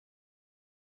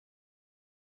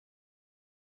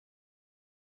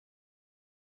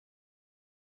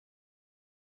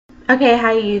Okay,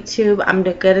 hi YouTube. I'm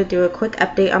gonna do a quick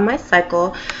update on my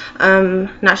cycle.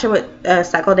 Not sure what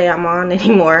cycle day I'm on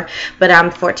anymore, but I'm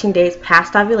 14 days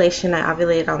past ovulation. I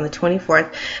ovulated on the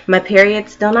 24th. My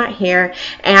period's still not here,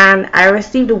 and I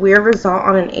received a weird result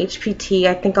on an HPT.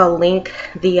 I think I'll link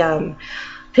the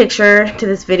picture to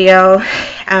this video.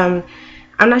 I'm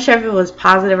not sure if it was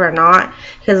positive or not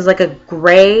because it's like a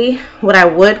gray, what I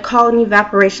would call an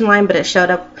evaporation line, but it showed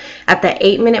up at the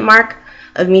 8-minute mark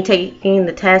of me taking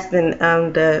the test, and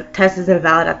the test is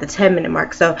invalid at the 10-minute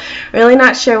mark. So really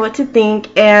not sure what to think,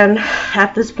 and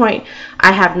at this point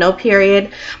I have no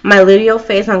period. My luteal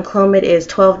phase on Clomid is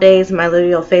 12 days. My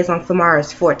luteal phase on Femara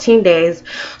is 14 days.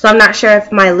 So I'm not sure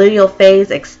if my luteal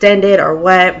phase extended or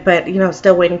what, but you know,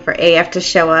 still waiting for AF to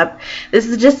show up. This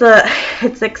is just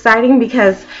it's exciting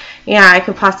because yeah, I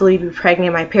could possibly be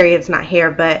pregnant, my period's not here,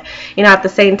 but you know, at the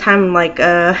same time, I'm like,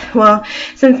 well,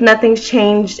 since nothing's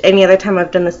changed any other time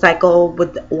I've done the cycle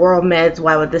with oral meds,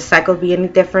 why would this cycle be any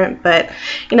different? But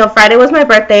you know, Friday was my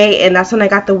birthday, and that's when I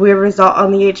got the weird result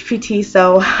on the HPT,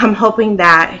 so I'm hoping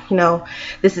that, you know,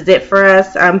 this is it for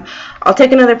us. I'll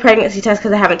take another pregnancy test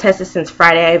because I haven't tested since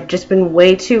Friday. I've just been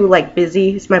way too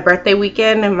busy. It's my birthday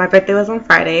weekend, and my birthday was on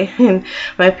Friday, and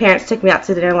my parents took me out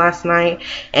to dinner last night,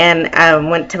 and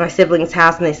went to my siblings'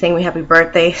 house, and they sang me happy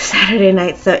birthday Saturday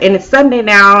night. So, and it's Sunday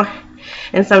now,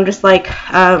 and so I'm just like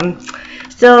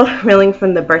still reeling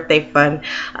from the birthday fun.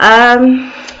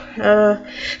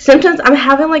 Symptoms, I'm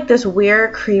having like this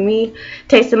weird creamy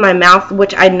taste in my mouth,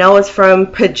 which I know is from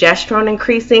progesterone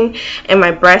increasing, and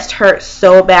my breast hurts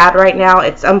so bad right now.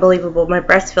 It's unbelievable. My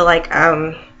breasts feel like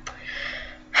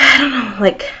I don't know,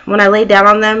 like when I lay down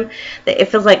on them, it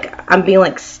feels like I'm being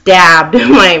like stabbed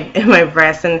in my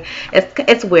breast, and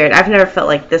it's weird. I've never felt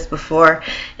like this before,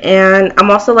 and I'm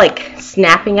also like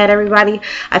snapping at everybody.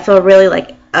 I feel really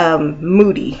like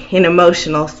moody and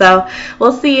emotional. So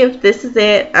we'll see if this is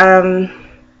it.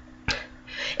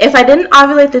 If I didn't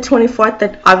ovulate the 24th,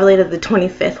 I ovulated the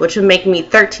 25th, which would make me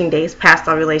 13 days past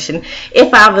ovulation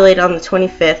if I ovulated on the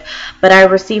 25th. But I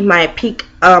received my peak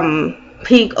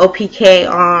OPK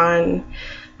on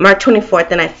March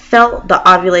 24th, and I felt the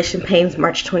ovulation pains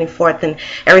March 24th, and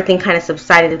everything kind of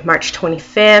subsided March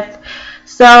 25th.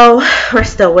 So we're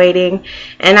still waiting,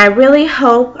 and I really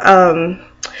hope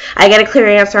I get a clear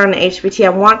answer on the HPT. I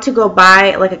want to go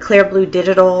buy like a Clear Blue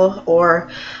Digital or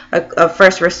a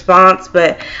first response,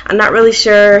 but I'm not really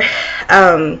sure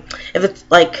if it's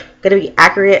like gonna be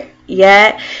accurate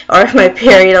yet, or if my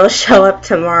period will show up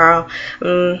tomorrow.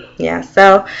 Yeah,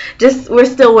 so we're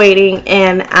still waiting,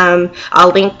 and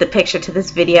I'll link the picture to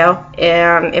this video,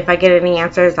 and if I get any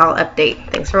answers, I'll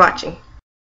update. Thanks for watching.